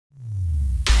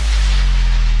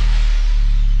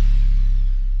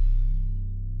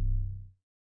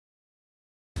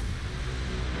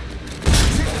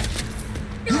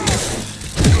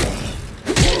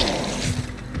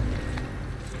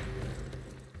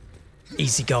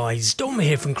Easy guys, Storm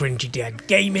here from Cringy Dad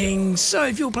Gaming. So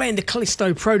if you're playing the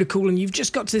Callisto protocol and you've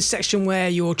just got to this section where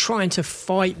you're trying to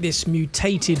fight this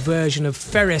mutated version of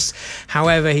Ferris,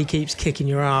 however he keeps kicking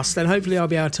your ass, then hopefully I'll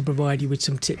be able to provide you with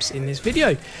some tips in this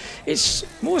video. It's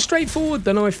more straightforward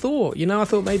than I thought. You know, I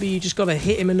thought maybe you just got to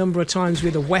hit him a number of times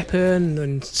with a weapon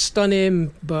and stun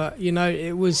him, but you know,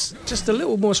 it was just a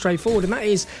little more straightforward, and that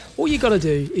is all you got to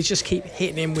do is just keep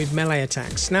hitting him with melee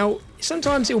attacks. Now,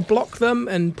 sometimes he'll block them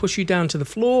and push you down to the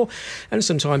floor, and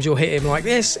sometimes you'll hit him like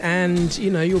this and, you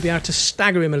know, you'll be able to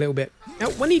stagger him a little bit. Now,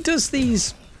 when he does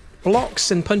these blocks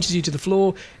and punches you to the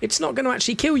floor, it's not going to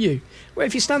actually kill you. Where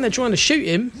if you stand there trying to shoot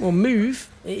him or move,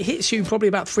 it hits you probably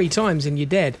about 3 times and you're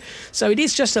dead. So it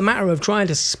is just a matter of trying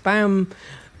to spam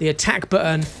the attack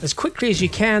button as quickly as you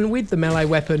can with the melee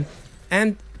weapon,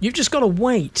 and you've just got to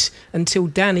wait until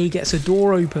Danny gets a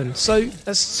door open. So at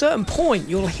a certain point,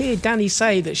 you'll hear Danny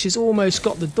say that she's almost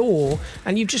got the door,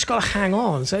 and you've just got to hang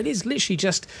on. So it is literally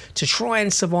just to try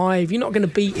and survive. You're not going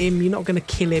to beat him, you're not going to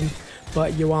kill him,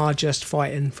 but you are just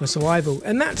fighting for survival.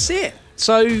 And that's it.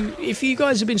 So if you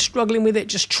guys have been struggling with it,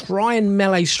 just try and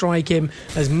melee strike him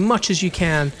as much as you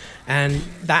can, and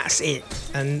that's it.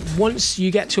 And once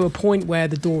you get to a point where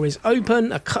the door is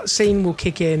open, a cutscene will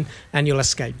kick in and you'll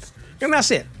escape. And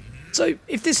that's it. So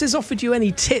if this has offered you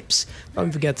any tips,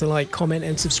 don't forget to like, comment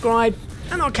and subscribe,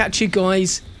 and I'll catch you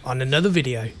guys on another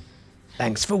video.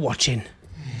 Thanks for watching.